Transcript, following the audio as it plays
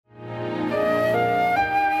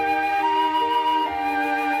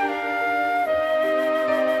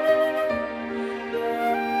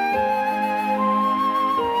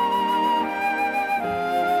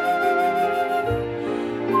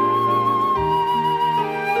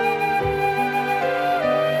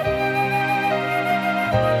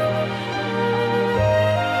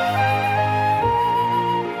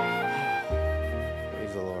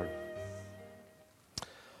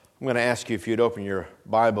ask you if you'd open your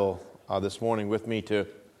Bible this morning with me to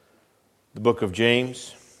the book of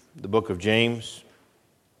James. The book of James.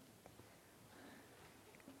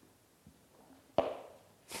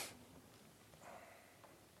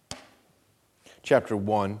 Chapter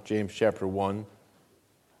 1, James chapter 1.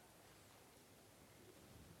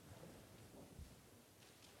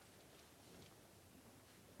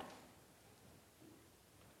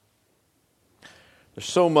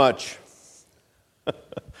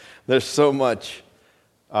 There's so much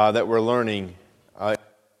that we're learning in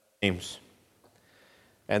James.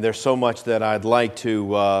 And there's so much that I'd like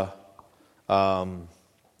to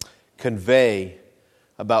convey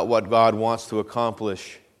about what God wants to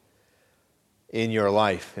accomplish in your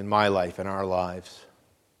life, in my life, in our lives.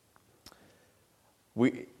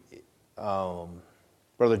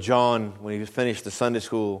 Brother John, when he finished the Sunday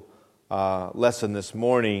school lesson this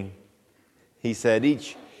morning, he said,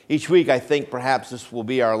 each week I think perhaps this will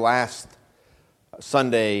be our last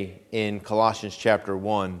Sunday in Colossians chapter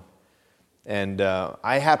 1. And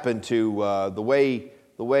I happen to, the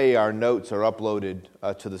way our notes are uploaded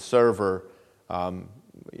to the server,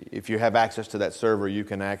 if you have access to that server, we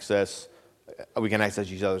can access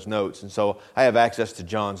each other's notes. And so I have access to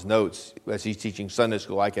John's notes. As he's teaching Sunday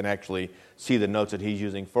school, I can actually see the notes that he's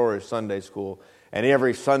using for his Sunday school. And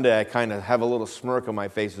every Sunday I kind of have a little smirk on my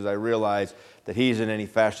face as I realize that he isn't any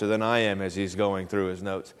faster than I am as he's going through his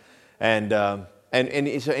notes. And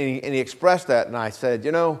he expressed that, and I said,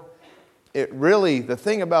 it really, the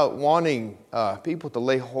thing about wanting people to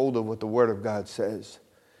lay hold of what the Word of God says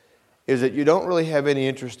is that you don't really have any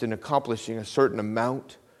interest in accomplishing a certain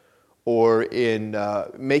amount or in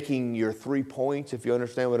making your 3 points, if you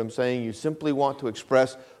understand what I'm saying. You simply want to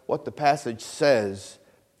express what the passage says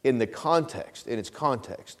in its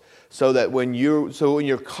context, so that when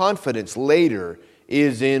your confidence later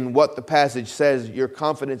is in what the passage says, your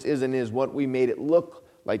confidence isn't in what we made it look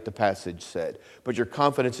like the passage said, but your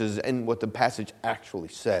confidence is in what the passage actually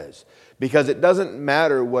says. Because it doesn't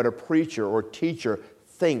matter what a preacher or teacher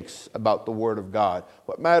thinks about the Word of God.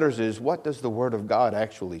 What matters is, what does the Word of God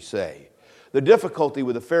actually say? The difficulty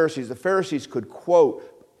with the Pharisees could quote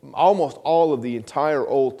almost all of the entire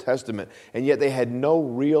Old Testament, and yet they had no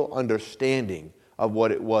real understanding of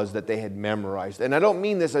what it was that they had memorized. And I don't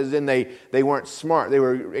mean this as in they weren't smart. They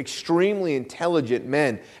were extremely intelligent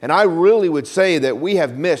men. And I really would say that we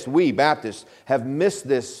Baptists have missed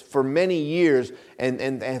this for many years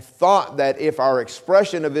and thought that if our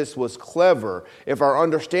expression of this was clever, if our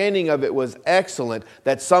understanding of it was excellent,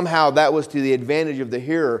 that somehow that was to the advantage of the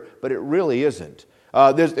hearer, but it really isn't.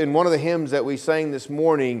 In one of the hymns that we sang this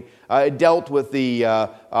morning, it dealt with the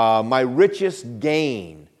my richest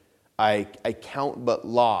gain I count but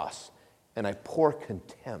loss, and I pour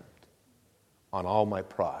contempt on all my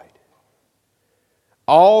pride.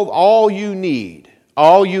 All you need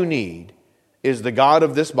is the God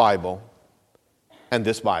of this Bible and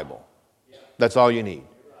this Bible. That's all you need.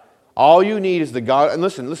 All you need is the God. And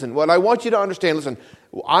listen, what I want you to understand,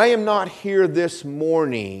 I am not here this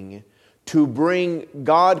morning to bring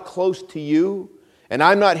God close to you. And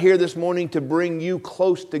I'm not here this morning to bring you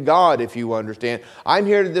close to God, if you understand. I'm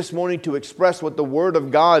here this morning to express what the Word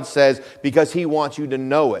of God says because He wants you to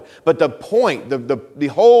know it. But the point, the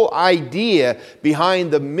whole idea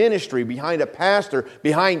behind the ministry, behind a pastor,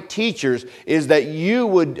 behind teachers, is that you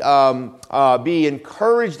would be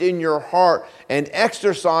encouraged in your heart and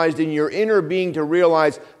exercised in your inner being to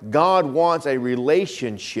realize God wants a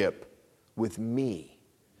relationship with me.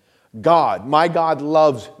 My God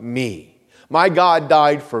loves me. My God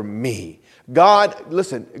died for me. God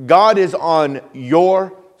is on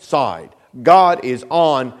your side. God is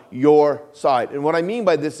on your side. And what I mean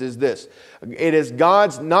by this is this. It is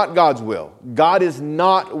not God's will. God is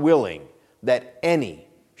not willing that any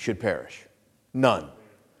should perish. None.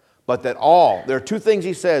 But that all, there are two things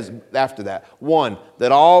He says after that. One,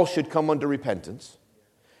 that all should come unto repentance,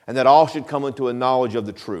 and that all should come unto a knowledge of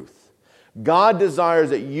the truth. God desires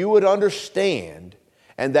that you would understand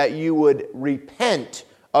and that you would repent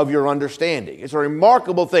of your understanding. It's a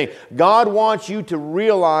remarkable thing. God wants you to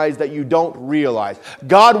realize that you don't realize.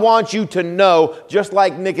 God wants you to know, just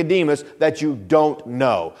like Nicodemus, that you don't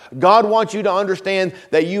know. God wants you to understand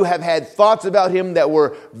that you have had thoughts about Him that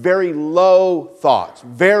were very low thoughts.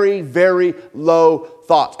 Very, very low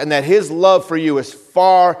thoughts. And that His love for you is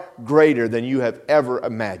far greater than you have ever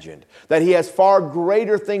imagined. That He has far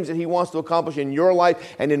greater things that He wants to accomplish in your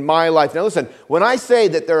life and in my life. Now listen, when I say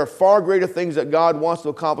that there are far greater things that God wants to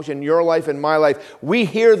accomplish in your life and my life, we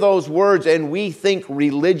hear those words and we think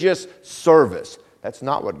religious service. That's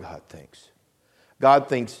not what God thinks. God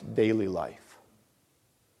thinks daily life.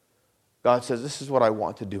 God says, this is what I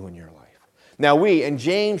want to do in your life. Now we, in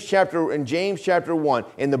James chapter 1,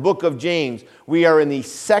 in the book of James, we are in the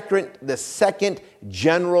second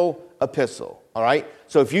general epistle. All right?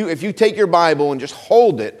 So if you take your Bible and just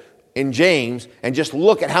hold it in James and just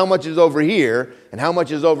look at how much is over here and how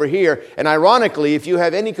much is over here, and ironically, if you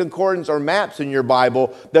have any concordance or maps in your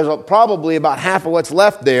Bible, there's probably about half of what's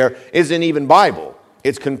left there isn't even Bible.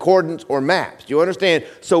 It's concordance or maps. Do you understand?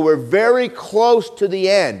 So we're very close to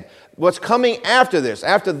the end. What's coming after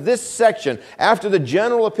this section, after the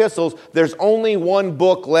general epistles, there's only one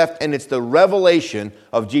book left, and it's the revelation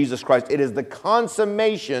of Jesus Christ. It is the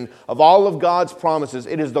consummation of all of God's promises.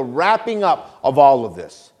 It is the wrapping up of all of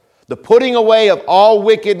this. The putting away of all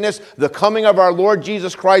wickedness, the coming of our Lord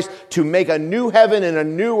Jesus Christ to make a new heaven and a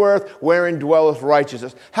new earth wherein dwelleth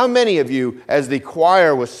righteousness. How many of you, as the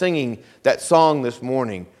choir was singing that song this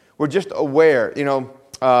morning, were just aware,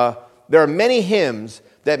 there are many hymns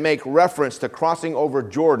that make reference to crossing over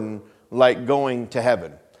Jordan like going to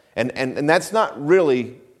heaven. And that's not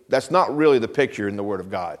really the picture in the Word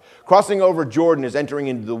of God. Crossing over Jordan is entering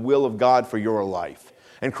into the will of God for your life.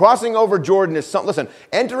 And crossing over Jordan is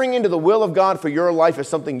entering into the will of God for your life is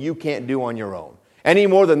something you can't do on your own, any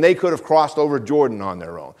more than they could have crossed over Jordan on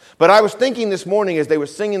their own. But I was thinking this morning as they were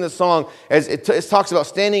singing the song, as it talks about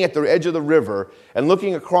standing at the edge of the river and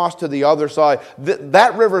looking across to the other side,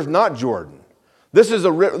 that river is not Jordan. This is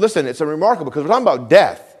it's a remarkable, because we're talking about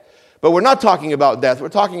death, but we're not talking about death. We're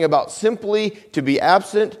talking about simply to be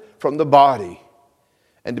absent from the body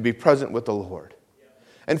and to be present with the Lord.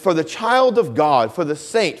 And for the child of God, for the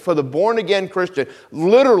saint, for the born-again Christian,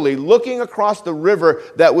 literally looking across the river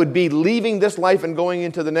that would be leaving this life and going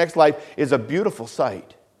into the next life is a beautiful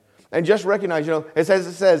sight. And just recognize, it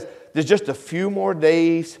says, there's just a few more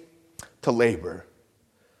days to labor.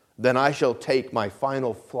 Then I shall take my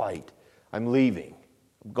final flight. I'm leaving.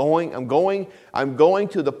 I'm going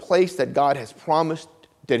to the place that God has promised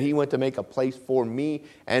that He went to make a place for me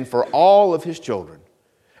and for all of His children.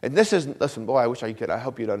 And this is, listen, boy, I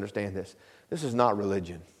hope you'd understand this. This is not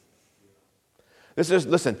religion. This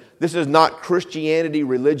is not Christianity,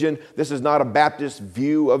 religion. This is not a Baptist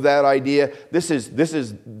view of that idea. This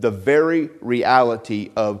is the very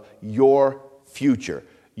reality of your future.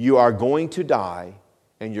 You are going to die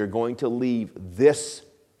and you're going to leave this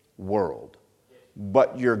world,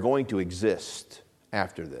 but you're going to exist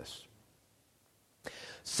after this.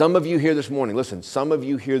 Some of you here this morning,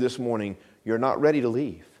 you're not ready to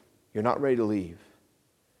leave. You're not ready to leave.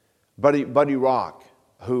 Buddy Rock,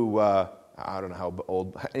 who, I don't know how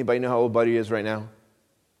old, anybody know how old Buddy is right now?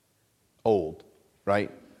 Old, right?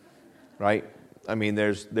 Right? I mean,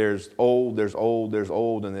 there's old,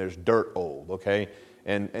 and there's dirt old, okay?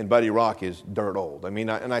 And Buddy Rock is dirt old. I mean,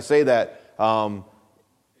 I say that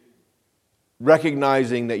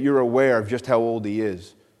recognizing that you're aware of just how old he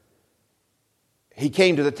is. He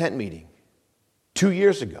came to the tent meeting 2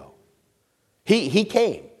 years ago. He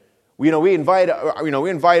came. We invite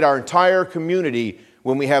our entire community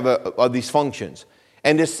when we have these functions.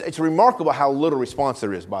 And it's remarkable how little response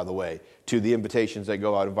there is, by the way, to the invitations that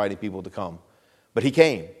go out inviting people to come. But he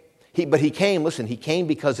came. He came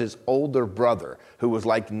because his older brother, who was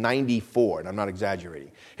like 94, and I'm not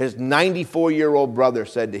exaggerating, his 94-year-old brother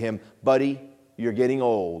said to him, "Buddy, you're getting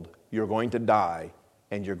old, you're going to die,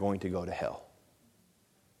 and you're going to go to hell."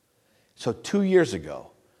 So 2 years ago,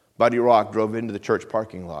 Buddy Rock drove into the church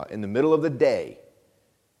parking lot in the middle of the day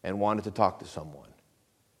and wanted to talk to someone.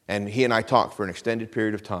 And he and I talked for an extended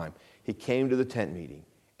period of time. He came to the tent meeting,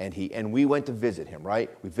 and we went to visit him,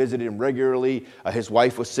 right? We visited him regularly. His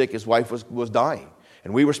wife was sick. His wife was dying.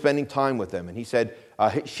 And we were spending time with them. And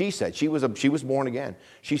she said, she was born again.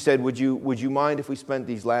 She said, would you mind if we spent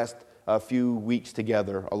these last few weeks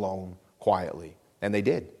together alone, quietly? And they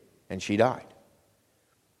did. And she died.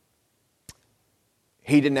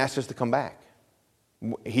 He didn't ask us to come back.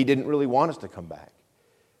 He didn't really want us to come back.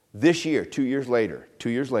 This year, 2 years later,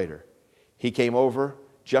 he came over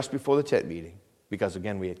just before the tent meeting, because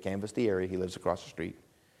again, we had canvassed the area. He lives across the street.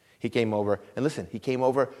 He came over, and listen, he came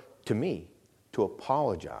over to me to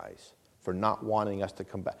apologize for not wanting us to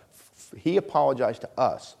come back. He apologized to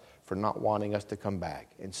us for not wanting us to come back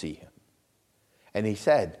and see him. And he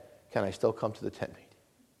said, "Can I still come to the tent meeting?"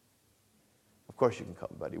 "Of course you can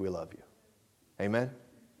come, buddy. We love you." Amen?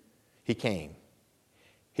 He came.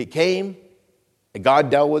 And God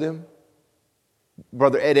dealt with him.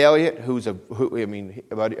 Brother Ed Elliott,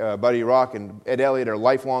 Buddy Rock and Ed Elliott are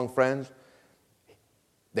lifelong friends.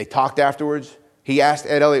 They talked afterwards. He asked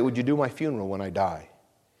Ed Elliott, "Would you do my funeral when I die?"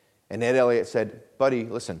 And Ed Elliott said, "Buddy,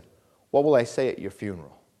 listen, what will I say at your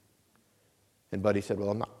funeral?" And Buddy said,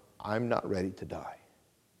 "Well, I'm not ready to die.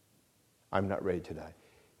 I'm not ready to die."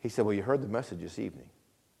 He said, well, you heard the message this evening.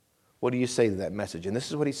 What do you say to that message? And this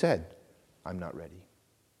is what he said. I'm not ready.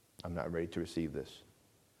 I'm not ready to receive this.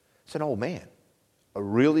 It's an old man. A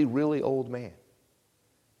really, really old man.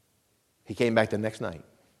 He came back the next night.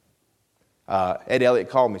 Ed Elliott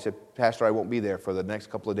called me and said, Pastor, I won't be there for the next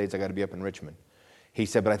couple of days. I got to be up in Richmond. He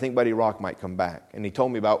said, but I think Buddy Rock might come back. And he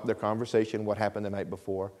told me about their conversation, what happened the night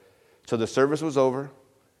before. So the service was over.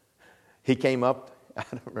 He came up. I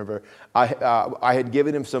don't remember. I had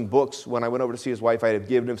given him some books. When I went over to see his wife, I had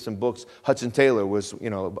given him some books. Hudson Taylor was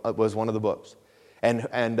one of the books.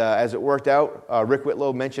 And as it worked out, Rick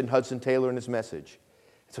Whitlow mentioned Hudson Taylor in his message.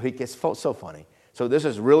 So he gets so funny. So this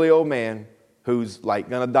is really old man who's like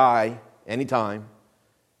going to die anytime.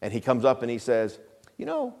 And he comes up and he says,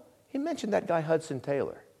 he mentioned that guy Hudson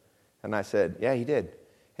Taylor. And I said, yeah, he did.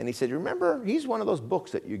 And he said, remember, he's one of those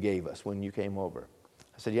books that you gave us when you came over.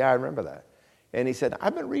 I said, yeah, I remember that. And he said,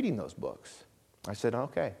 I've been reading those books. I said,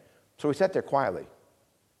 okay. So we sat there quietly.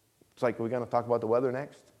 It's like, are we going to talk about the weather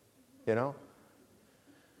next?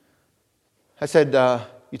 I said,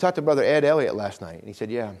 you talked to Brother Ed Elliott last night. And he said,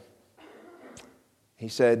 yeah. He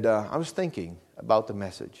said, I was thinking about the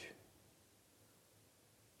message.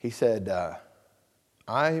 He said,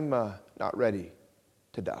 I'm not ready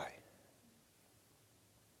to die.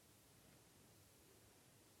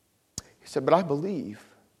 He said, but I believe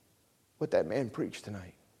what that man preached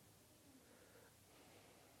tonight.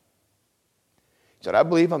 He said, I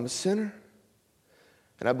believe I'm a sinner,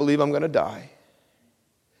 and I believe I'm going to die.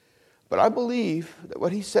 But I believe that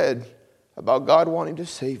what he said about God wanting to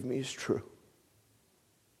save me is true.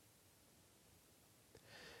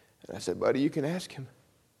 And I said, buddy, you can ask him.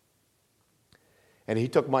 And he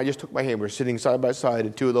just took my hand. We were sitting side by side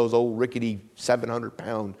in two of those old rickety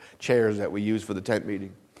 700-pound chairs that we use for the tent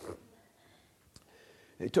meeting.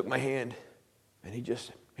 And he took my hand, and he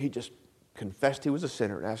just confessed he was a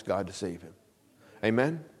sinner and asked God to save him.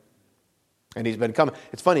 Amen? And he's been coming.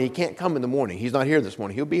 It's funny, he can't come in the morning. He's not here this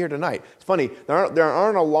morning. He'll be here tonight. It's funny, there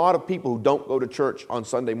aren't a lot of people who don't go to church on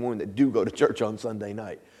Sunday morning that do go to church on Sunday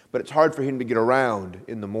night. But it's hard for him to get around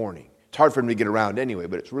in the morning. It's hard for him to get around anyway,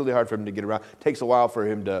 but it's really hard for him to get around. It takes a while for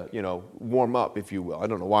him to, warm up, if you will. I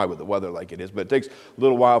don't know why with the weather like it is, but it takes a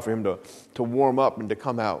little while for him to warm up and to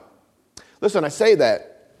come out. Listen, I say that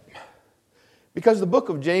because the book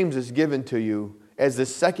of James is given to you as the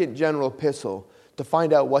second general epistle to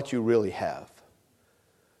find out what you really have.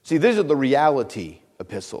 See, these are the reality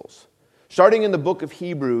epistles. Starting in the book of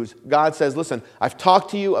Hebrews, God says, listen, I've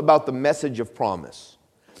talked to you about the message of promise.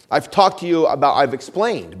 I've explained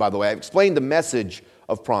the message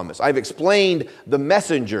of promise. I've explained the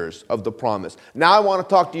messengers of the promise. Now I want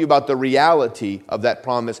to talk to you about the reality of that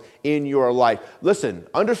promise in your life. Listen,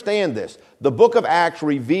 understand this. The book of Acts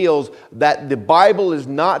reveals that the Bible is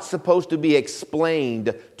not supposed to be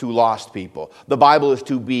explained to lost people. The Bible is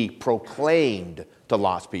to be proclaimed to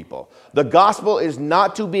lost people. The gospel is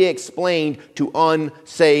not to be explained to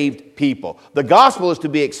unsaved people. The gospel is to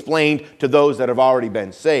be explained to those that have already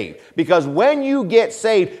been saved. Because when you get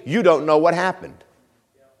saved, you don't know what happened.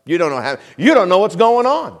 You don't know what's going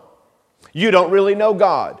on. You don't really know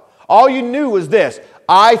God. All you knew was this: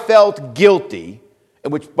 I felt guilty,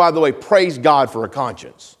 which, by the way, praise God for a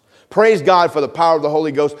conscience. Praise God for the power of the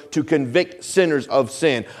Holy Ghost to convict sinners of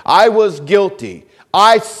sin. I was guilty.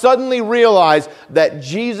 I suddenly realized that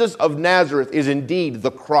Jesus of Nazareth is indeed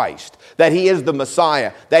the Christ, that he is the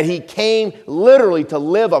Messiah, that he came literally to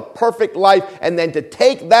live a perfect life and then to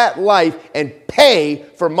take that life and pay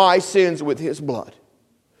for my sins with his blood.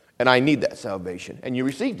 And I need that salvation. And you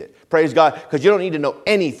received it. Praise God, because you don't need to know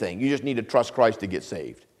anything. You just need to trust Christ to get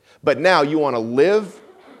saved. But now you want to live.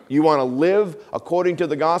 You want to live according to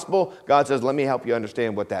the gospel. God says, let me help you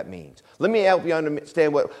understand what that means. Let me help you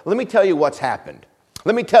understand let me tell you what's happened.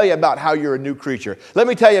 Let me tell you about how you're a new creature. Let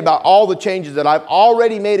me tell you about all the changes that I've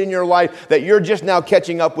already made in your life that you're just now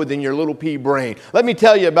catching up with in your little pea brain. Let me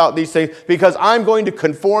tell you about these things because I'm going to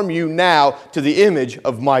conform you now to the image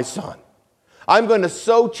of my Son. I'm going to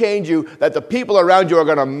so change you that the people around you are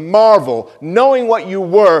going to marvel. Knowing what you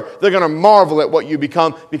were, they're going to marvel at what you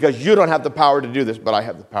become because you don't have the power to do this, but I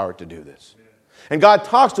have the power to do this. And God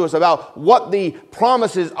talks to us about what the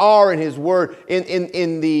promises are in his word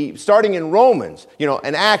starting in Romans.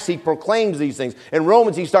 In Acts he proclaims these things. In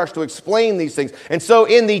Romans he starts to explain these things. And so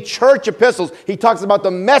in the church epistles he talks about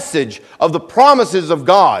the message of the promises of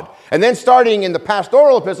God. And then starting in the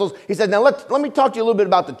pastoral epistles, he said, now let me talk to you a little bit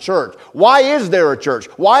about the church. Why is there a church?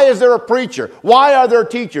 Why is there a preacher? Why are there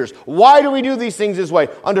teachers? Why do we do these things this way?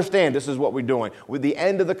 Understand, this is what we're doing. With the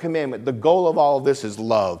end of the commandment, the goal of all of this is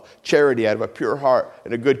love, charity out of a pure heart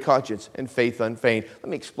and a good conscience and faith unfeigned. Let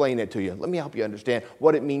me explain it to you. Let me help you understand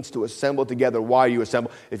what it means to assemble together, why you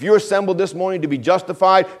assemble. If you assembled this morning to be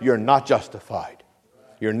justified, you're not justified.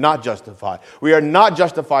 You're not justified. We are not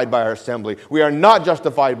justified by our assembly. We are not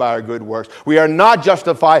justified by our good works. We are not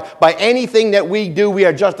justified by anything that we do. We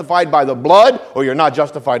are justified by the blood, or you're not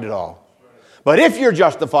justified at all. But if you're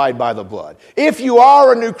justified by the blood, if you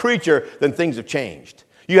are a new creature, then things have changed.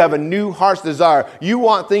 You have a new heart's desire. You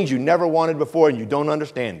want things you never wanted before, and you don't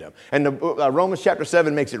understand them. And Romans chapter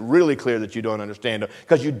 7 makes it really clear that you don't understand them,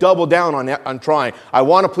 because you double down on trying. I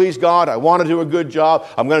want to please God. I want to do a good job.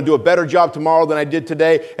 I'm going to do a better job tomorrow than I did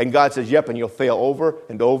today. And God says, yep, and you'll fail over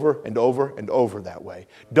and over and over and over that way.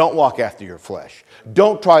 Don't walk after your flesh.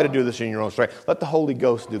 Don't try to do this in your own strength. Let the Holy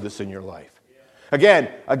Ghost do this in your life. Again,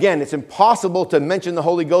 it's impossible to mention the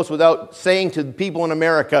Holy Ghost without saying to the people in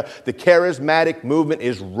America, the charismatic movement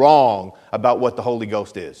is wrong about what the Holy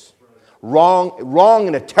Ghost is. Wrong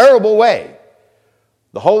in a terrible way.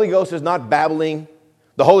 The Holy Ghost is not babbling.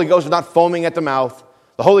 The Holy Ghost is not foaming at the mouth.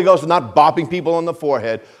 The Holy Ghost is not bopping people on the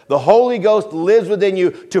forehead. The Holy Ghost lives within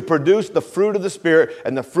you to produce the fruit of the Spirit,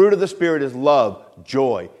 and the fruit of the Spirit is love,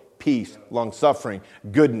 joy, peace, long-suffering,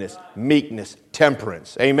 goodness, meekness,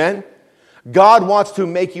 temperance. Amen? God wants to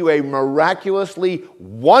make you a miraculously,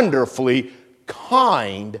 wonderfully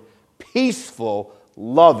kind, peaceful,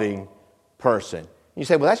 loving person. You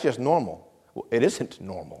say, well, that's just normal. Well, it isn't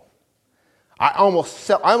normal. I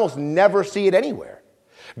almost never see it anywhere.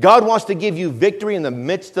 God wants to give you victory in the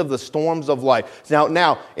midst of the storms of life.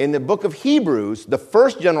 Now, in the book of Hebrews, the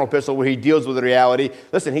first general epistle where he deals with the reality,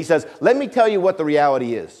 listen, he says, let me tell you what the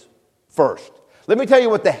reality is first. Let me tell you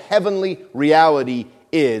what the heavenly reality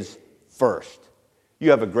is first.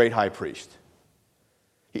 You have a great high priest.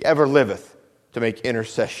 He ever liveth to make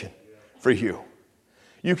intercession for you.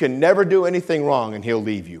 You can never do anything wrong and he'll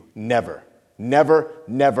leave you. Never. Never,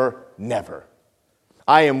 never, never.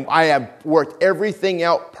 I have worked everything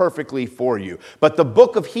out perfectly for you. But the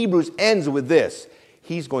book of Hebrews ends with this.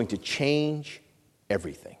 He's going to change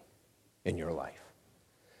everything in your life.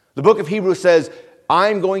 The book of Hebrews says,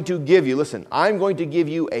 I'm going to give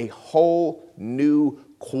you a whole new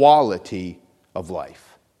quality of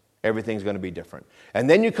life. Everything's going to be different. And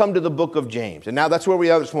then you come to the book of James. And now that's where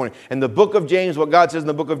we are this morning. In the book of James, what God says in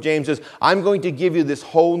the book of James is, I'm going to give you this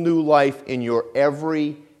whole new life in your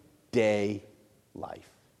everyday life.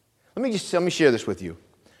 Let me share this with you.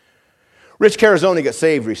 Rich Carazoni got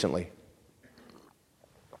saved recently.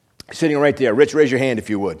 Sitting right there. Rich, raise your hand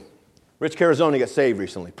if you would. Rich Carazoni got saved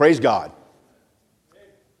recently. Praise God.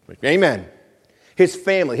 Amen. His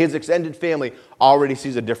family, his extended family, already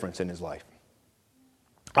sees a difference in his life.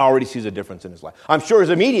 I'm sure his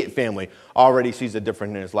immediate family already sees a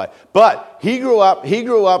difference in his life. But he grew up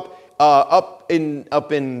in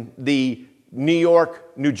the New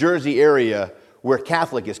York, New Jersey area where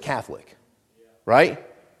Catholic is Catholic. Right?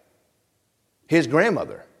 His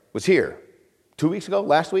grandmother was here 2 weeks ago,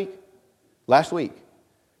 last week.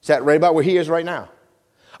 Sat right about where he is right now.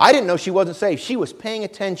 I didn't know she wasn't saved. She was paying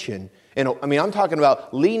attention. I'm talking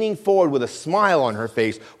about leaning forward with a smile on her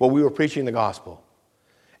face while we were preaching the gospel.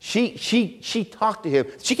 She talked to him.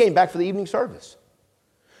 She came back for the evening service.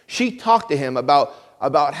 She talked to him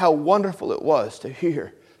about how wonderful it was to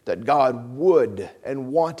hear that God would and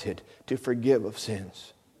wanted to forgive of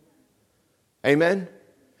sins. Amen?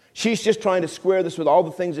 She's just trying to square this with all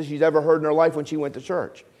the things that she's ever heard in her life when she went to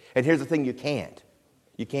church. And here's the thing, you can't.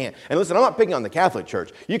 You can't. And listen, I'm not picking on the Catholic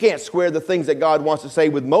Church. You can't square the things that God wants to say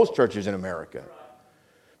with most churches in America.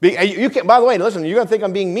 You can't, by the way, listen, you're going to think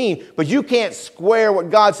I'm being mean, but you can't square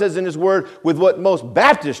what God says in His Word with what most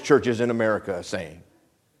Baptist churches in America are saying.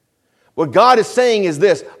 What God is saying is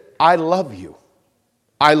this: I love you.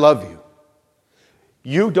 I love you.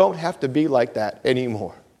 You don't have to be like that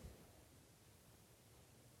anymore.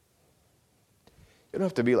 You don't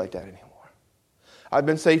have to be like that anymore. I've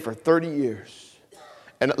been saved for 30 years.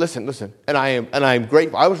 And listen, and I am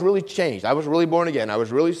grateful. I was really changed. I was really born again. I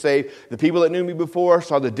was really saved. The people that knew me before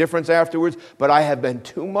saw the difference afterwards, but I have been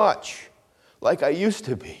too much like I used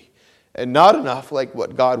to be, and not enough like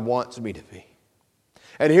what God wants me to be.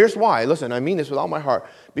 And here's why. Listen, I mean this with all my heart,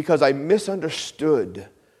 because I misunderstood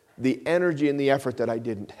the energy and the effort that I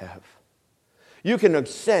didn't have. You can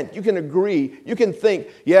assent, you can agree, you can think,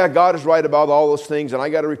 yeah, God is right about all those things, and I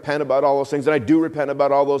got to repent about all those things, and I do repent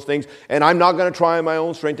about all those things, and I'm not going to try in my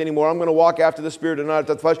own strength anymore. I'm going to walk after the Spirit and not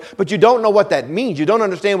after the flesh. But you don't know what that means. You don't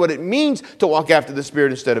understand what it means to walk after the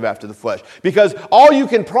Spirit instead of after the flesh. Because all you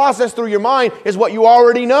can process through your mind is what you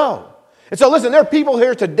already know. And so listen, there are people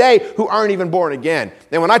here today who aren't even born again.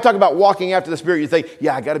 And when I talk about walking after the Spirit, you think,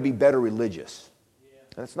 yeah, I got to be better religious.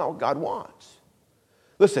 And that's not what God wants.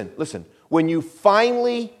 Listen. When you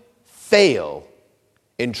finally fail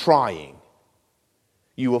in trying,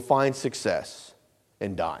 you will find success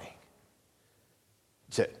in dying.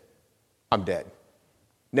 That's it. I'm dead.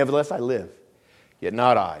 Nevertheless, I live. Yet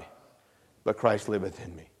not I, but Christ liveth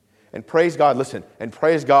in me. And praise God,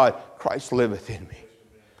 Christ liveth in me.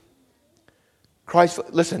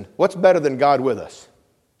 Listen, what's better than God with us?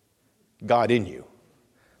 God in you.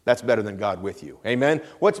 That's better than God with you. Amen?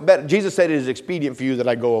 What's better? Jesus said it is expedient for you that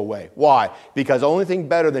I go away. Why? Because the only thing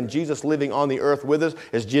better than Jesus living on the earth with us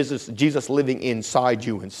is Jesus living inside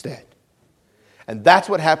you instead. And that's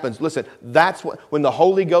what happens. Listen, when the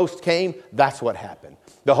Holy Ghost came, that's what happened.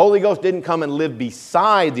 The Holy Ghost didn't come and live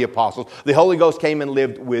beside the apostles. The Holy Ghost came and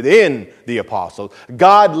lived within the apostles.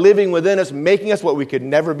 God living within us, making us what we could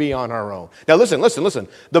never be on our own. Now listen.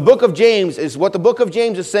 The book of James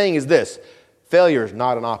is saying is this. Failure is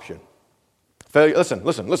not an option.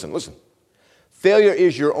 Listen. Failure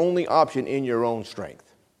is your only option in your own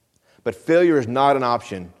strength. But failure is not an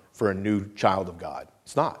option for a new child of God.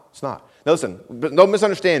 It's not. Now listen, don't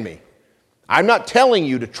misunderstand me. I'm not telling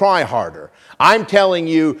you to try harder. I'm telling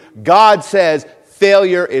you God says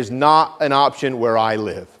failure is not an option where I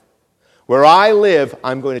live. Where I live,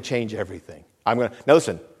 I'm going to change everything. Now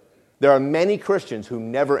listen. There are many Christians who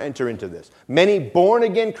never enter into this. Many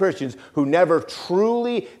born-again Christians who never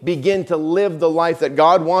truly begin to live the life that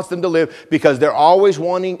God wants them to live because they're always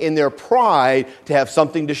wanting in their pride to have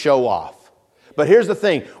something to show off. But here's the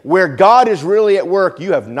thing. Where God is really at work,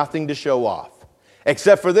 you have nothing to show off.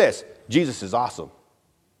 Except for this. Jesus is awesome.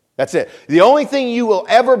 That's it. The only thing you will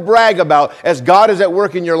ever brag about as God is at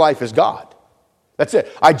work in your life is God. That's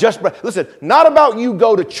it. Listen, not about you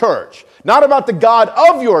go to church. Not about the God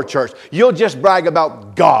of your church. You'll just brag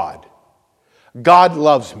about God. God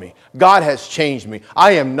loves me. God has changed me.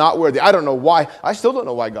 I am not worthy. I don't know why. I still don't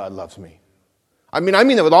know why God loves me. I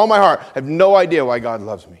mean that with all my heart. I have no idea why God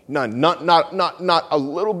loves me. None. Not a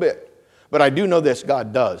little bit. But I do know this.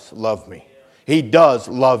 God does love me. He does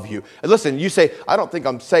love you. And listen, you say, I don't think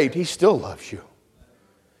I'm saved. He still loves you.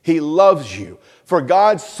 He loves you. For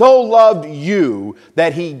God so loved you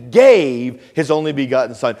that He gave His only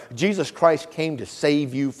begotten Son. Jesus Christ came to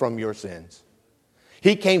save you from your sins.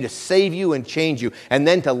 He came to save you and change you, and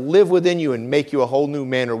then to live within you and make you a whole new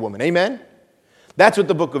man or woman. Amen? That's what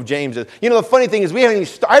the book of James is. You know, the funny thing is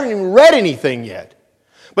I haven't even read anything yet.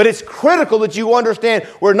 But it's critical that you understand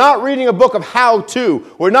we're not reading a book of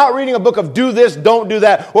how-to. We're not reading a book of do this, don't do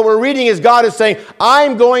that. What we're reading is God is saying,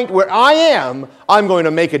 I'm going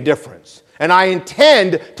to make a difference. And I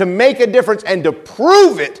intend to make a difference and to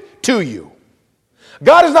prove it to you.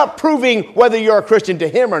 God is not proving whether you're a Christian to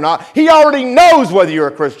Him or not. He already knows whether you're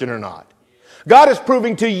a Christian or not. God is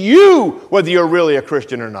proving to you whether you're really a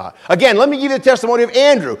Christian or not. Again, let me give you the testimony of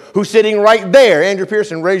Andrew, who's sitting right there. Andrew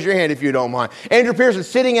Pearson, raise your hand if you don't mind. Andrew Pearson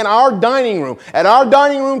sitting in our dining room, at our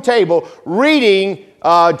dining room table, reading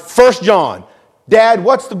 1 John. Dad,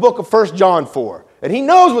 what's the book of 1 John for? And he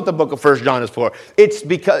knows what the book of 1 John is for.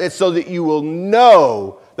 It's so that you will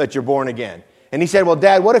know that you're born again. And he said, well,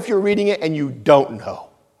 Dad, what if you're reading it and you don't know?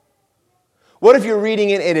 What if you're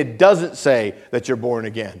reading it and it doesn't say that you're born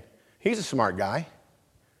again? He's a smart guy.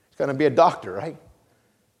 He's going to be a doctor, right?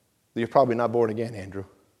 You're probably not born again, Andrew.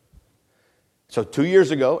 So 2 years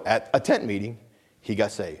ago at a tent meeting, he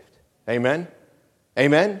got saved. Amen?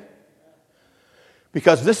 Amen?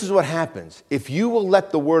 Because this is what happens. If you will let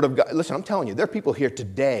the Word of God... Listen, I'm telling you, there are people here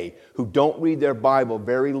today who don't read their Bible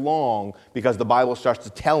very long because the Bible starts to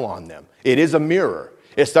tell on them. It is a mirror.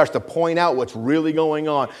 It starts to point out what's really going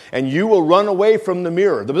on. And you will run away from the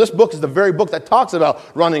mirror. This book is the very book that talks about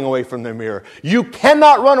running away from the mirror. You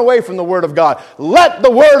cannot run away from the Word of God. Let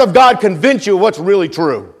the Word of God convince you of what's really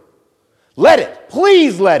true. Let it.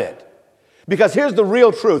 Please let it. Because here's the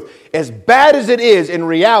real truth. As bad as it is in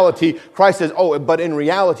reality, Christ says, but in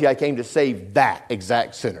reality I came to save that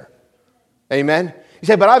exact sinner. Amen? You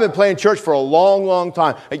say, but I've been playing church for a long, long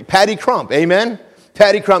time. Patty Crump, amen?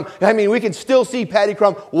 Patty Crump. I mean, we can still see Patty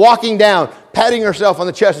Crump walking down, patting herself on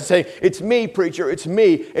the chest and saying, it's me, preacher, it's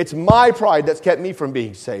me. It's my pride that's kept me from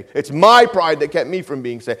being saved. It's my pride that kept me from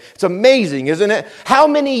being saved. It's amazing, isn't it? How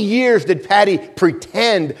many years did Patty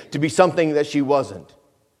pretend to be something that she wasn't?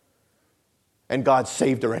 And God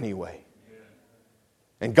saved her anyway.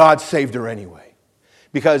 And God saved her anyway.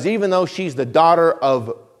 Because even though she's the daughter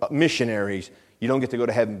of missionaries, you don't get to go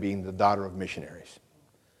to heaven being the daughter of missionaries.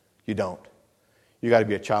 You don't. You got to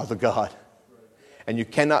be a child of God. And you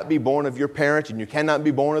cannot be born of your parents, and you cannot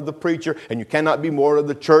be born of the preacher, and you cannot be born of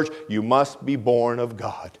the church. You must be born of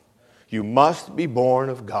God. You must be born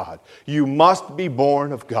of God. You must be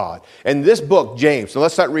born of God. And this book, James, so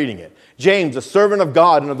let's start reading it. James, a servant of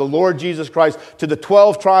God and of the Lord Jesus Christ, to the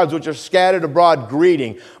 12 tribes which are scattered abroad,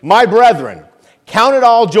 greeting. My brethren, count it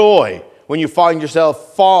all joy when you find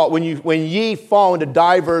yourself when ye fall into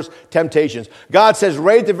divers temptations. God says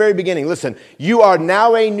right at the very beginning, listen, you are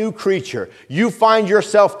now a new creature. You find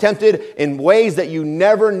yourself tempted in ways that you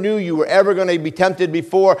never knew you were ever going to be tempted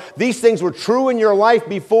before. These things were true in your life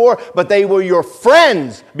before, but they were your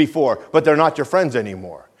friends before, but they're not your friends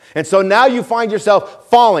anymore. And so now you find yourself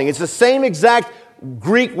falling. It's the same exact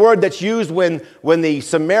Greek word that's used when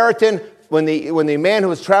the man who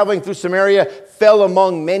was traveling through Samaria fell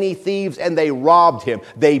among many thieves and they robbed him.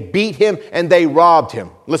 They beat him and they robbed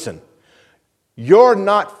him. Listen, you're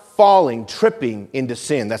not tripping into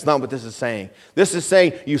sin. That's not what this is saying. This is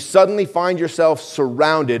saying you suddenly find yourself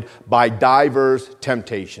surrounded by diverse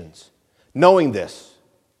temptations. Knowing this,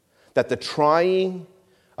 that the trying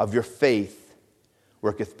of your faith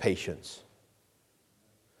worketh patience.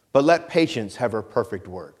 But let patience have her perfect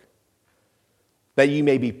work, that ye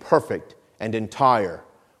may be perfect and entire,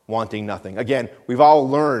 wanting nothing. Again, we've all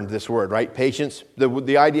learned this word, right? Patience.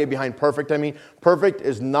 The idea behind perfect, perfect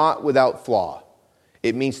is not without flaw.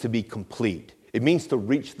 It means to be complete. It means to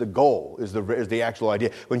reach the goal is the actual idea.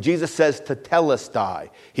 When Jesus says tetelestai,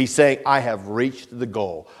 he's saying, I have reached the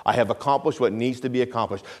goal. I have accomplished what needs to be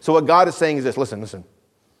accomplished. So what God is saying is this, listen.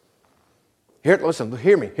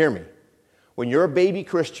 Hear me. When you're a baby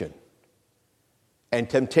Christian and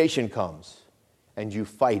temptation comes and you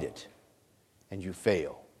fight it and you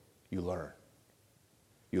fail, you learn.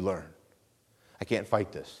 I can't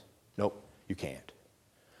fight this. Nope, you can't.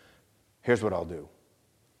 Here's what I'll do.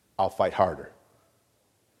 I'll fight harder.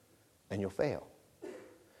 And you'll fail.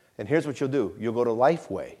 And here's what you'll do. You'll go to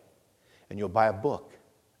Lifeway and you'll buy a book,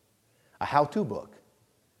 a how-to book.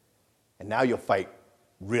 And now you'll fight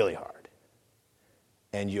really hard.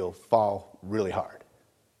 And you'll fall really hard.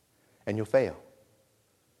 And you'll fail.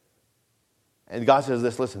 And God says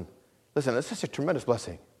this, listen, this is such a tremendous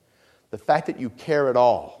blessing. The fact that you care at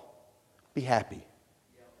all, be happy.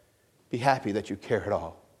 Be happy that you care at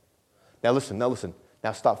all. Now listen.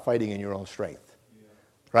 Now stop fighting in your own strength.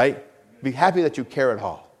 Right? Be happy that you care at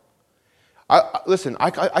all.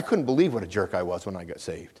 I couldn't believe what a jerk I was when I got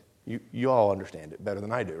saved. You all understand it better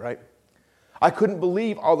than I do, right? I couldn't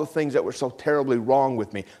believe all the things that were so terribly wrong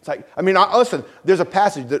with me. It's like, listen, there's a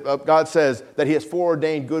passage that God says that he has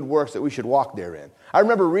foreordained good works that we should walk therein. I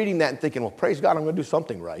remember reading that and thinking, well, praise God, I'm going to do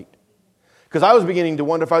something right. Because I was beginning to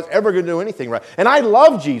wonder if I was ever going to do anything right. And I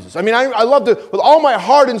love Jesus. I love to, with all my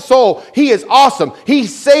heart and soul. He is awesome. He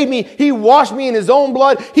saved me. He washed me in his own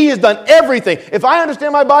blood. He has done everything. If I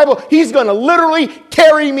understand my Bible, he's going to literally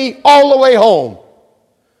carry me all the way home.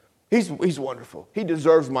 He's wonderful. He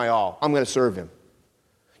deserves my all. I'm going to serve him.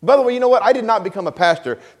 By the way, you know what? I did not become a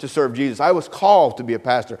pastor to serve Jesus. I was called to be a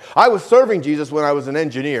pastor. I was serving Jesus when I was an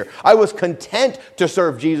engineer. I was content to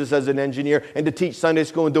serve Jesus as an engineer and to teach Sunday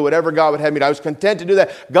school and do whatever God would have me do. I was content to do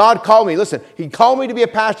that. God called me. Listen, he called me to be a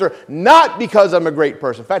pastor not because I'm a great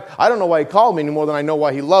person. In fact, I don't know why he called me any more than I know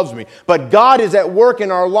why he loves me. But God is at work in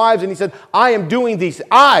our lives and he said, I am doing these.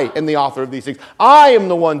 I am the author of these things. I am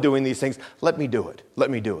the one doing these things. Let me do it. Let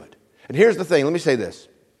me do it. And here's the thing. Let me say this.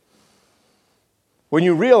 When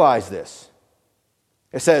you realize this,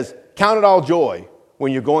 it says, count it all joy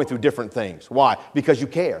when you're going through different things. Why? Because you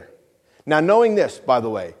care. Now, knowing this, by the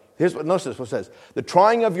way, notice what it says. The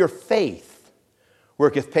trying of your faith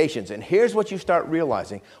worketh patience. And here's what you start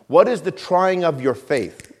realizing. What is the trying of your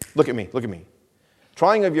faith? Look at me.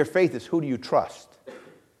 Trying of your faith is, who do you trust?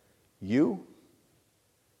 You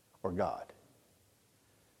or God?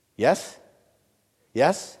 Yes?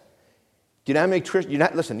 Yes? Do you know how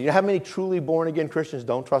many how many truly born-again Christians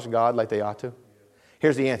don't trust God like they ought to?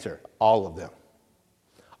 Here's the answer. All of them.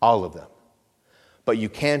 All of them. But you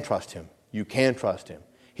can trust him. You can trust him.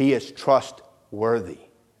 He is trustworthy.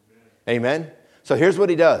 Amen? So here's what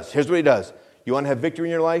he does. You want to have victory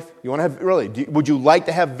in your life? Would you like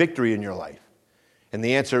to have victory in your life? And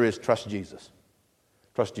the answer is trust Jesus.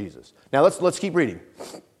 Trust Jesus. Now let's keep reading.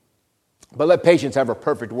 But let patience have her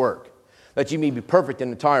perfect work, that you may be perfect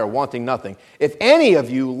and entire, wanting nothing. If any of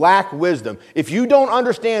you lack wisdom, if you don't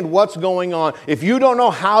understand what's going on, if you don't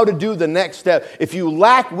know how to do the next step, if you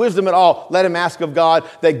lack wisdom at all, let him ask of God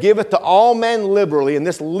that giveth to all men liberally. And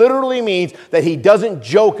this literally means that he doesn't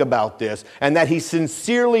joke about this and that he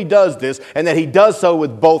sincerely does this and that he does so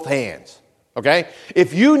with both hands. Okay?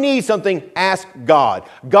 If you need something, ask God.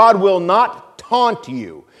 God will not taunt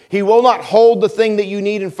you. He will not hold the thing that you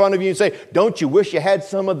need in front of you and say, don't you wish you had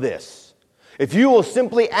some of this? If you will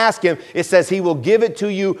simply ask him, it says he will give it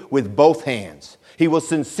to you with both hands. He will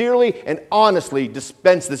sincerely and honestly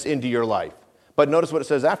dispense this into your life. But notice what it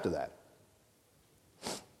says after that.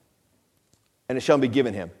 And it shall be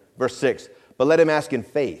given him. Verse 6, but let him ask in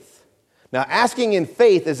faith. Now, asking in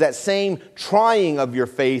faith is that same trying of your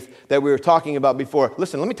faith that we were talking about before.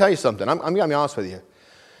 Listen, let me tell you something. I'm going to be honest with you.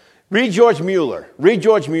 Read George Mueller. Read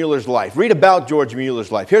George Mueller's life. Read about George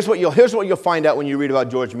Mueller's life. Here's what you'll find out when you read about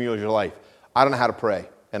George Mueller's life. I don't know how to pray,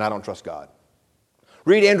 and I don't trust God.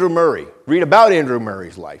 Read Andrew Murray. Read about Andrew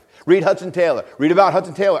Murray's life. Read Hudson Taylor. Read about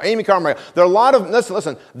Hudson Taylor, Amy Carmichael. There are a lot of,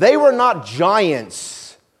 listen, they were not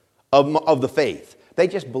giants of the faith. They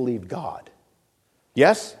just believed God.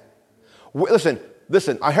 Yes? Listen,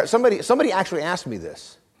 I heard somebody actually asked me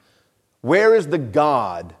this. Where is the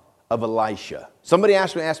God of Elisha? Somebody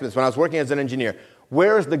asked me this when I was working as an engineer.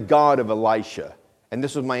 Where is the God of Elisha? And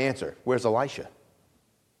this was my answer. Where's Elisha?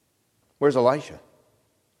 Where's Elisha? Do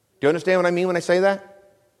you understand what I mean when I say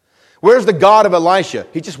that? Where's the God of Elisha?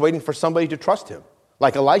 He's just waiting for somebody to trust him,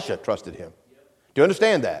 like Elisha trusted him. Do you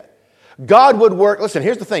understand that? God would work, listen,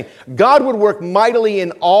 here's the thing. God would work mightily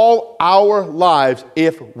in all our lives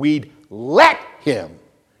if we'd let him.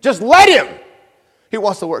 Just let him. He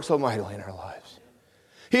wants to work so mightily in our lives.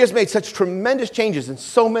 He has made such tremendous changes in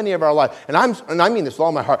so many of our lives. And I mean this with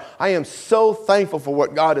all my heart. I am so thankful for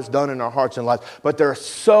what God has done in our hearts and lives. But there are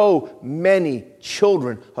so many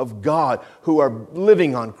children of God who are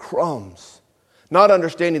living on crumbs, not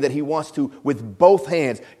understanding that he wants to, with both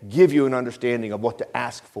hands, give you an understanding of what to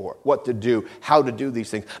ask for, what to do, how to do these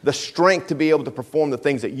things, the strength to be able to perform the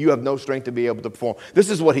things that you have no strength to be able to perform. This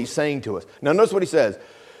is what he's saying to us. Now notice what he says.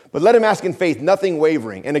 But let him ask in faith, nothing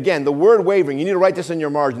wavering. And again, the word wavering, you need to write this in your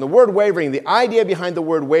margin. The word wavering, the idea behind the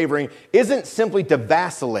word wavering isn't simply to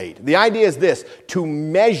vacillate. The idea is this, to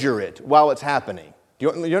measure it while it's happening. Do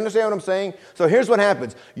you understand what I'm saying? So here's what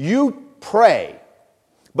happens. You pray,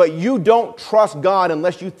 but you don't trust God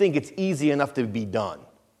unless you think it's easy enough to be done.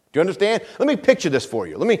 Do you understand? Let me picture this for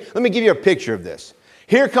you. Let me give you a picture of this.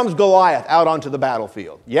 Here comes Goliath out onto the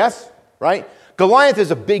battlefield. Yes? Right? Goliath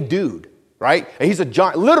is a big dude. Right? And he's a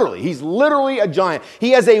giant. He's literally a giant. He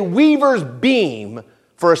has a weaver's beam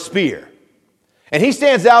for a spear. And he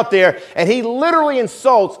stands out there and he literally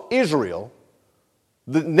insults Israel,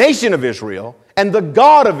 the nation of Israel, and the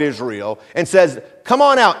God of Israel, and says, come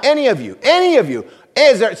on out, any of you,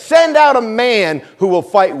 send out a man who will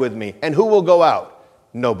fight with me. And who will go out?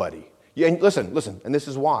 Nobody. And listen, and this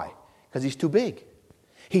is why. Because he's too big.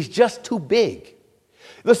 He's just too big.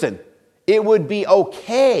 Listen, it would be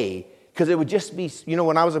okay. Because it would just be,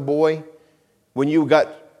 when I was a boy, when you're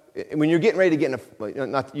getting ready to get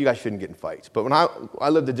in you guys shouldn't get in fights, but when I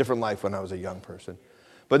lived a different life when I was a young person.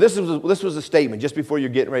 But this was a statement just before you're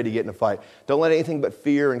getting ready to get in a fight. Don't let anything but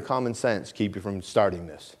fear and common sense keep you from starting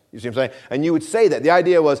this. You see what I'm saying? And you would say that. The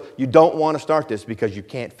idea was you don't want to start this because you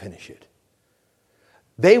can't finish it.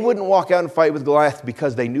 They wouldn't walk out and fight with Goliath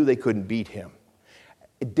because they knew they couldn't beat him.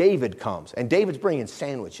 David comes, and David's bringing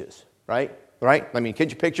sandwiches, right? Right? I mean, can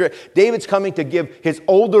you picture it? David's coming to give his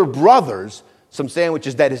older brothers some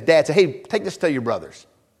sandwiches that his dad said, hey, take this to your brothers.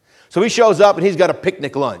 So he shows up and he's got a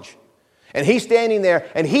picnic lunch. And he's standing there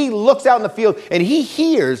and he looks out in the field and he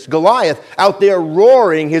hears Goliath out there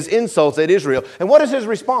roaring his insults at Israel. And what is his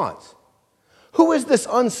response? Who is this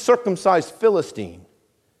uncircumcised Philistine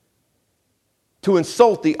to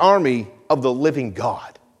insult the army of the living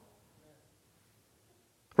God?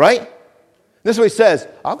 Right? This is what he says,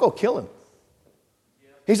 I'll go kill him.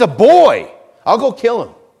 He's a boy. I'll go kill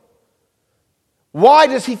him. Why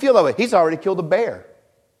does he feel that way? He's already killed a bear.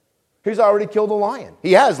 He's already killed a lion.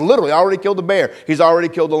 He has literally already killed a bear. He's already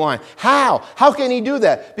killed a lion. How? How can he do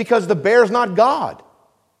that? Because the bear's not God.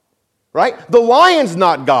 Right? The lion's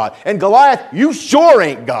not God. And Goliath, you sure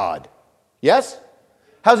ain't God. Yes?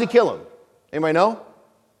 How's he kill him? Anybody know?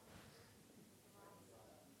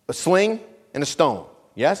 A sling and a stone.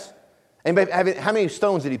 Yes? Anybody, how many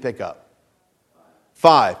stones did he pick up?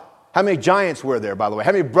 5. How many giants were there, by the way?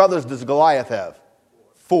 How many brothers does Goliath have?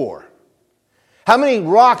 4. How many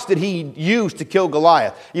rocks did he use to kill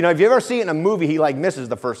Goliath? If you ever see it in a movie, he misses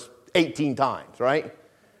the first 18 times, right?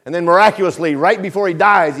 And then miraculously, right before he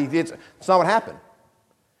dies, it's not what happened.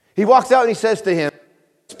 He walks out and he says to him,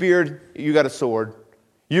 "Speared, you got a sword.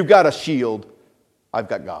 You've got a shield. I've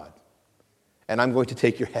got God. And I'm going to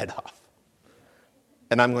take your head off.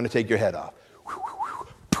 And I'm going to take your head off."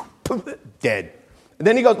 Dead. And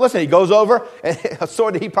then he goes over, and a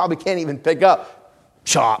sword that he probably can't even pick up,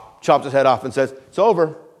 chops his head off and says, "It's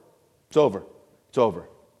over. It's over. It's over."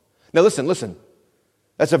 Now listen.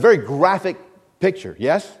 That's a very graphic picture,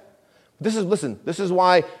 yes? This is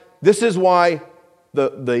why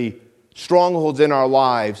the strongholds in our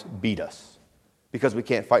lives beat us. Because we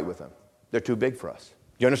can't fight with them. They're too big for us.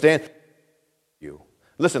 You understand?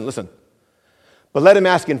 Listen. But let him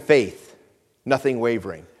ask in faith, nothing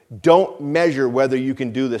wavering. Don't measure whether you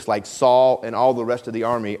can do this like Saul and all the rest of the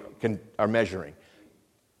army are measuring.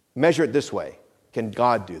 Measure it this way. Can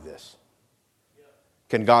God do this?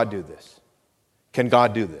 Can God do this? Can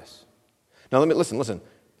God do this? Now let me listen.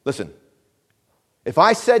 If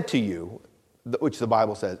I said to you, which the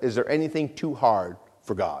Bible says, is there anything too hard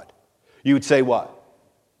for God? You would say what?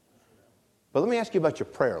 But let me ask you about your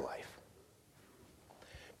prayer life.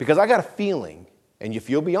 Because I got a feeling, and if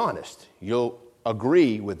you'll be honest, you'll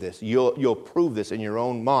agree with this, you'll prove this in your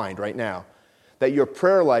own mind right now, that your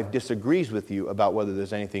prayer life disagrees with you about whether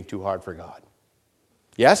there's anything too hard for God.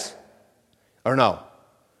 Yes? Or no?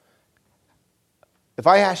 If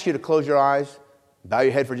I ask you to close your eyes, bow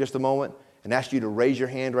your head for just a moment, and ask you to raise your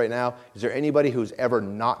hand right now, is there anybody who's ever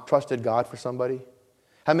not trusted God for somebody?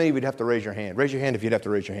 How many of you'd have to raise your hand? Raise your hand if you'd have to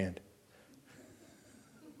raise your hand.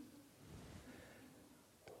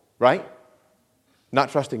 Right? Not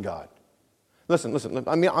trusting God. Listen.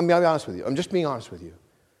 I'm being honest with you. I'm just being honest with you.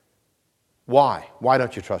 Why? Why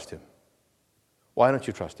don't you trust him? Why don't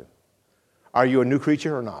you trust him? Are you a new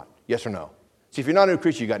creature or not? Yes or no? See, if you're not a new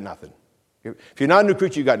creature, you got nothing. If you're not a new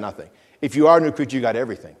creature, you got nothing. If you are a new creature, you got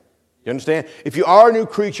everything. You understand? If you are a new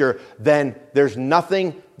creature, then there's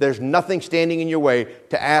nothing standing in your way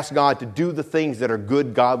to ask God to do the things that are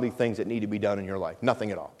good, godly things that need to be done in your life. Nothing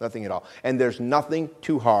at all. Nothing at all. And there's nothing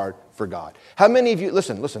too hard for God. How many of you,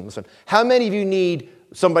 listen. How many of you need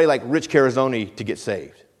somebody like Rich Carazoni to get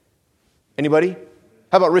saved? Anybody?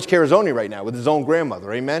 How about Rich Carazoni right now with his own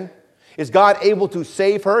grandmother? Amen? Is God able to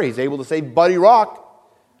save her? He's able to save Buddy Rock.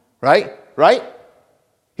 Right?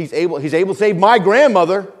 He's able to save my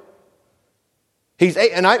grandmother.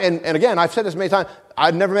 And again, I've said this many times,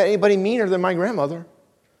 I've never met anybody meaner than my grandmother.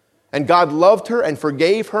 And God loved her and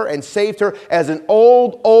forgave her and saved her as an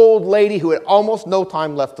old lady who had almost no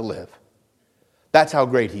time left to live. That's how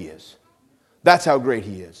great he is. That's how great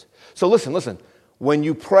he is. So listen. When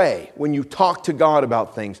you pray, when you talk to God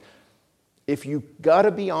about things, if you got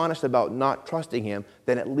to be honest about not trusting him,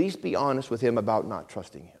 then at least be honest with him about not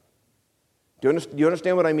trusting him. Do you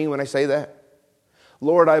understand what I mean when I say that?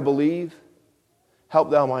 Lord, I believe.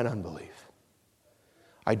 Help thou mine unbelief.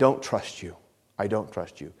 I don't trust you. I don't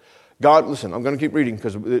trust you. God, listen, I'm going to keep reading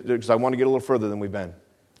because I want to get a little further than we've been.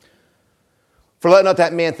 For let not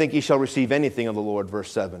that man think he shall receive anything of the Lord,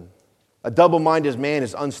 verse 7. A double-minded man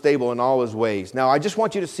is unstable in all his ways. Now, I just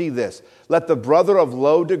want you to see this. Let the brother of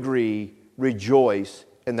low degree rejoice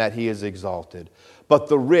in that he is exalted, but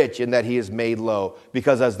the rich in that he is made low,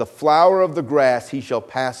 because as the flower of the grass he shall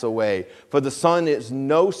pass away. For the sun is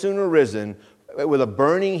no sooner risen with a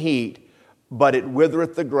burning heat, but it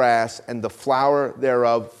withereth the grass, and the flower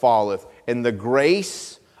thereof falleth, and the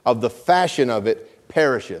grace of the fashion of it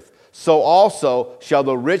perisheth. So also shall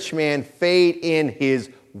the rich man fade in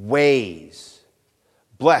his ways.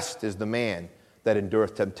 Blessed is the man that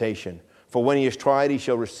endureth temptation. For when he is tried, he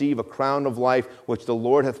shall receive a crown of life, which the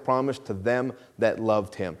Lord hath promised to them that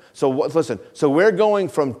loved him. So listen, so we're going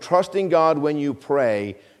from trusting God when you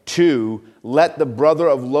pray to let the brother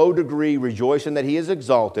of low degree rejoice in that he is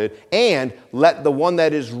exalted, and let the one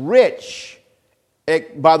that is rich,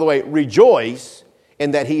 by the way, rejoice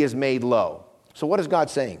in that he is made low. So what is God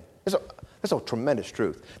saying? That's a tremendous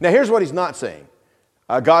truth. Now here's what he's not saying.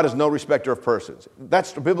 God is no respecter of persons.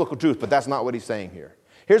 That's the biblical truth, but that's not what he's saying here.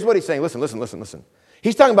 Here's what he's saying. Listen.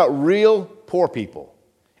 He's talking about real poor people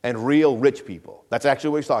and real rich people. That's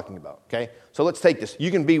actually what he's talking about, okay? So let's take this.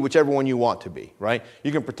 You can be whichever one you want to be, right?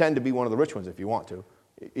 You can pretend to be one of the rich ones if you want to,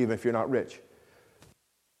 even if you're not rich.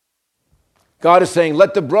 God is saying,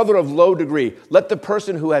 let the brother of low degree, let the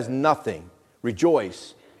person who has nothing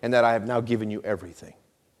rejoice in that I have now given you everything.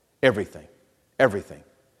 Everything.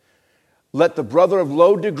 Let the brother of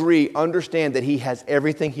low degree understand that he has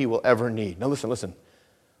everything he will ever need. Now listen.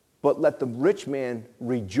 But let the rich man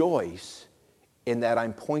rejoice in that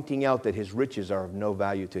I'm pointing out that his riches are of no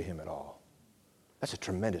value to him at all. That's a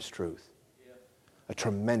tremendous truth. A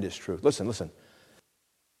tremendous truth. Listen.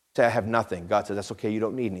 Say, I have nothing. God says, that's okay. You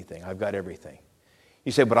don't need anything. I've got everything.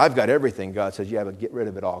 You say, but I've got everything. God says, yeah, but get rid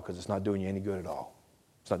of it all because it's not doing you any good at all.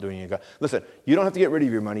 It's not doing you any good. Listen, you don't have to get rid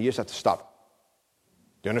of your money. You just have to stop.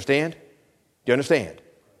 Do you understand? Do you understand?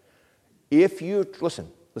 If you,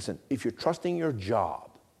 listen, if you're trusting your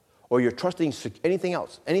job or you're trusting anything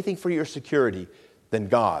else, anything for your security than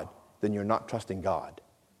God, then you're not trusting God.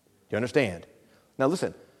 Do you understand? Now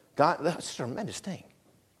listen, God, that's a tremendous thing.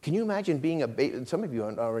 Can you imagine being a baby? Some of you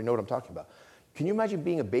already know what I'm talking about. Can you imagine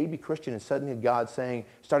being a baby Christian and suddenly God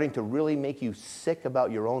starting to really make you sick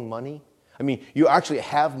about your own money? I mean, you actually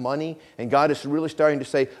have money, and God is really starting to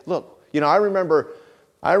say, look, I remember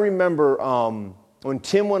when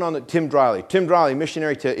Tim went on Tim Driley,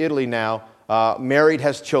 missionary to Italy now, married,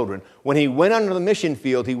 has children. When he went onto the mission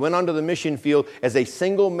field, he went onto the mission field as a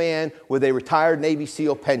single man with a retired Navy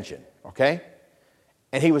SEAL pension, okay?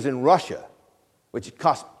 And he was in Russia, which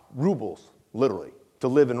cost rubles, literally, to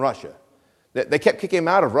live in Russia. They kept kicking him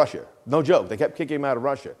out of Russia. No joke. They kept kicking him out of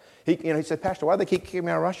Russia. He said, Pastor, why do they keep kicking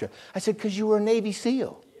me out of Russia? I said, because you were a Navy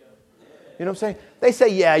SEAL. You know what I'm saying? They say,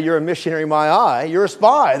 yeah, you're a missionary in my eye. You're a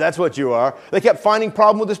spy. That's what you are. They kept finding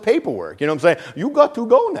problem with his paperwork. You know what I'm saying? You got to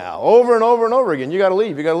go now. Over and over and over again. You got to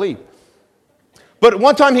leave. You got to leave. But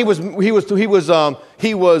one time he was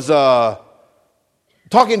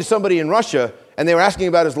talking to somebody in Russia, and they were asking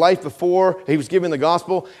about his life before he was giving the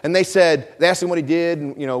gospel, and they asked him what he did,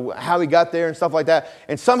 and how he got there and stuff like that.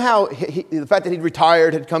 And somehow the fact that he'd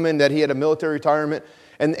retired had come in, that he had a military retirement,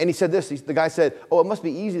 and he said this. The guy said, "Oh, it must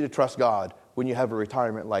be easy to trust God when you have a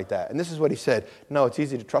retirement like that." And this is what he said: "No, it's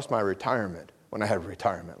easy to trust my retirement when I have a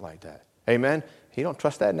retirement like that." Amen. He don't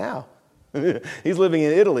trust that now. He's living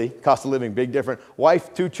in Italy, cost of living big different.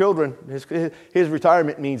 Wife, 2 children. His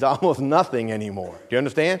retirement means almost nothing anymore. Do you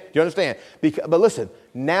understand? Do you understand? But listen,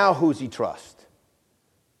 now who's he trust?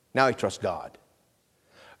 Now he trusts God.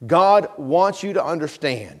 God wants you to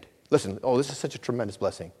understand. Listen, this is such a tremendous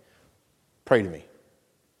blessing. Pray to me.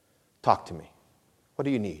 Talk to me. What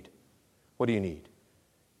do you need? What do you need?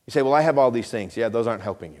 You say, well, I have all these things. Yeah, those aren't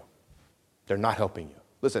helping you. They're not helping you.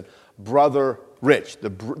 Listen, brother Rich,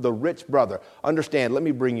 the rich brother, understand, let me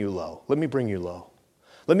bring you low. Let me bring you low.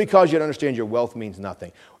 Let me cause you to understand your wealth means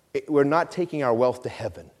nothing. We're not taking our wealth to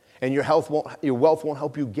heaven, and your wealth won't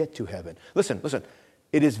help you get to heaven. Listen.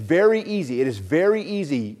 It is very easy. It is very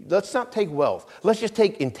easy. Let's not take wealth. Let's just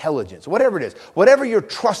take intelligence, whatever it is. Whatever you're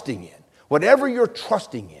trusting in, whatever you're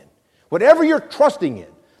trusting in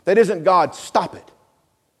that isn't God, stop it.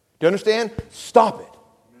 Do you understand? Stop it.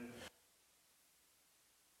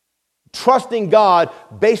 Trusting God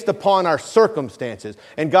based upon our circumstances.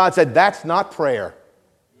 And God said, that's not prayer.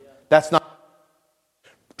 That's not.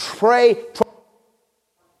 Pray.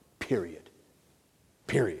 Period.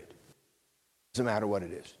 Doesn't matter what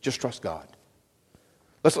it is. Just trust God.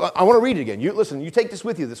 I want to read it again. You take this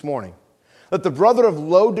with you this morning. Let the brother of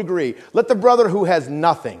low degree, let the brother who has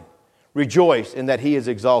nothing rejoice in that he is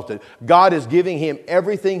exalted. God is giving him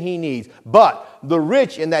everything he needs. But the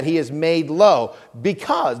rich in that he is made low.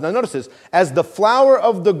 Because, now notice this, as the flower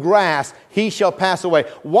of the grass, he shall pass away.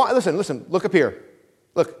 Listen, look up here.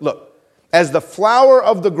 Look. As the flower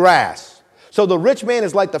of the grass. So the rich man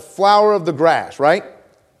is like the flower of the grass, right?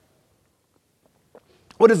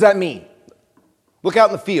 What does that mean? Look out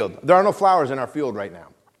in the field. There are no flowers in our field right now.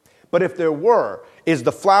 But if there were, is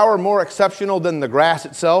the flower more exceptional than the grass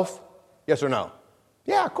itself? Yes or no?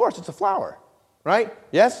 Yeah, of course, it's a flower, right?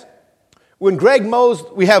 Yes? When Greg mows,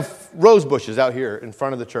 we have rose bushes out here in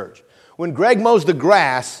front of the church. When Greg mows the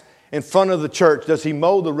grass in front of the church, does he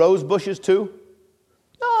mow the rose bushes too?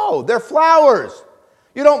 No, they're flowers.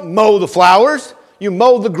 You don't mow the flowers. You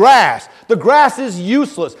mow the grass. The grass is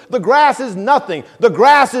useless. The grass is nothing. The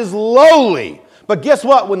grass is lowly. But guess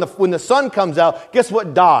what? When the sun comes out, guess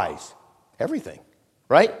what dies? Everything,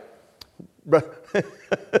 right?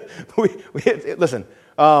 Listen,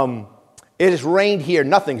 it has rained here.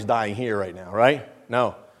 Nothing's dying here right now, right?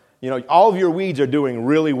 No. All of your weeds are doing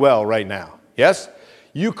really well right now. Yes?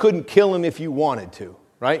 You couldn't kill them if you wanted to,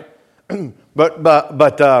 right? But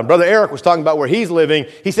Brother Eric was talking about where he's living.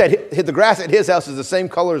 He said the grass at his house is the same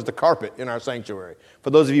color as the carpet in our sanctuary. For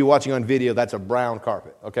those of you watching on video, that's a brown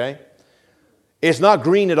carpet, okay? It's not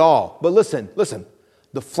green at all. But listen,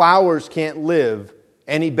 the flowers can't live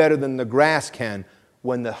any better than the grass can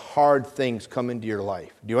when the hard things come into your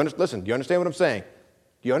life. Do you understand what I'm saying?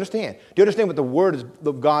 Do you understand? Do you understand what the Word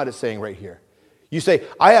of God is saying right here? You say,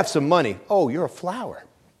 I have some money. Oh, you're a flower.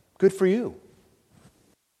 Good for you.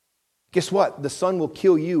 Guess what? The sun will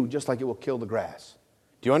kill you just like it will kill the grass.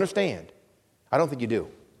 Do you understand? I don't think you do.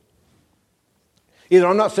 Either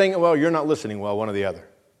I'm not saying it well, you're not listening well, one or the other.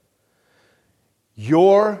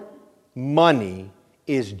 Your money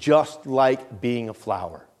is just like being a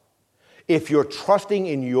flower. If you're trusting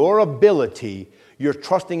in your ability, you're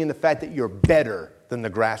trusting in the fact that you're better than the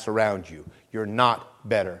grass around you. You're not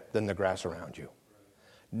better than the grass around you.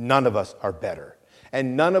 None of us are better.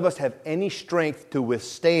 And none of us have any strength to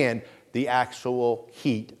withstand the actual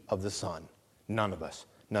heat of the sun. None of us.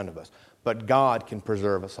 None of us. But God can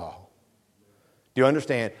preserve us all. Do you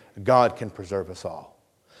understand? God can preserve us all.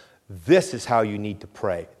 This is how you need to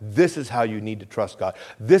pray. This is how you need to trust God.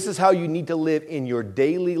 This is how you need to live in your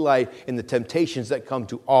daily life in the temptations that come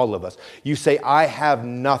to all of us. You say, I have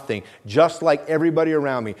nothing, just like everybody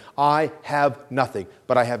around me. I have nothing,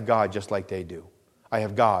 but I have God just like they do. I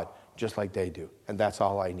have God just like they do. And that's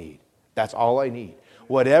all I need. That's all I need.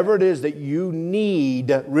 Whatever it is that you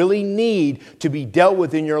need, really need to be dealt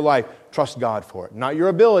with in your life, trust God for it. Not your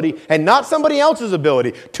ability and not somebody else's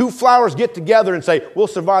ability. Two flowers get together and say, we'll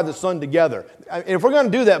survive the sun together. And if we're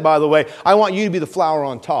going to do that, by the way, I want you to be the flower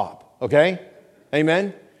on top. Okay?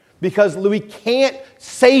 Amen? Because we can't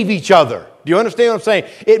save each other. Do you understand what I'm saying?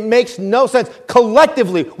 It makes no sense.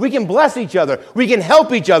 Collectively, we can bless each other. We can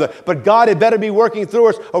help each other. But God had better be working through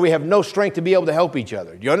us or we have no strength to be able to help each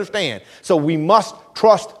other. Do you understand? So we must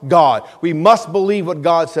trust God. We must believe what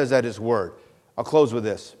God says at His Word. I'll close with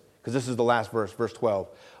this because this is the last verse, verse 12.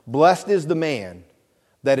 Blessed is the man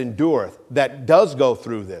that endureth, that does go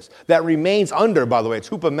through this, that remains under, by the way, it's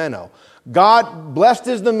hupomeno. God, blessed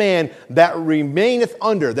is the man that remaineth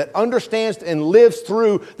under, that understands and lives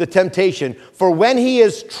through the temptation. For when he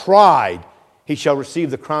is tried, he shall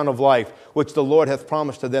receive the crown of life, which the Lord hath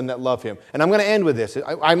promised to them that love Him. And I'm going to end with this.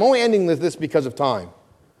 I'm only ending with this because of time.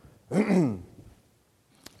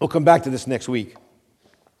 We'll come back to this next week.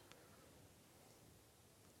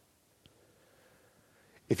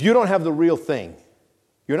 If you don't have the real thing,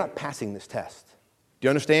 you're not passing this test. Do you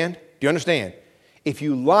understand? Do you understand? If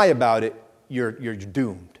you lie about it, you're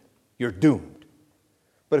doomed. You're doomed.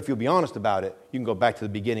 But if you'll be honest about it, you can go back to the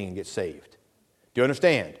beginning and get saved. Do you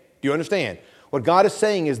understand? Do you understand? What God is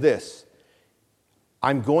saying is this.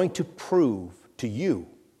 I'm going to prove to you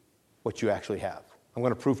what you actually have. I'm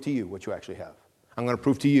going to prove to you what you actually have. I'm going to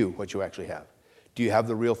prove to you what you actually have. Do you have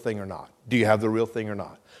the real thing or not? Do you have the real thing or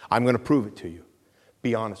not? I'm going to prove it to you.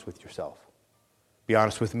 Be honest with yourself. Be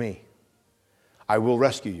honest with me. I will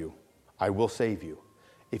rescue you. I will save you.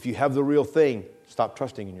 If you have the real thing, stop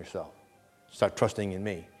trusting in yourself. Start trusting in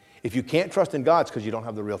me. If you can't trust in God, it's because you don't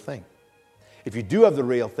have the real thing. If you do have the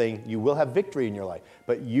real thing, you will have victory in your life,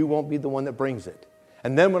 but you won't be the one that brings it.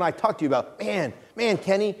 And then when I talk to you about, man,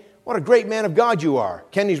 Kenny, what a great man of God you are.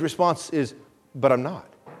 Kenny's response is, but I'm not.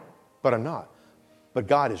 But I'm not. But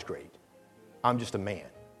God is great. I'm just a man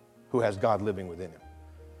who has God living within him.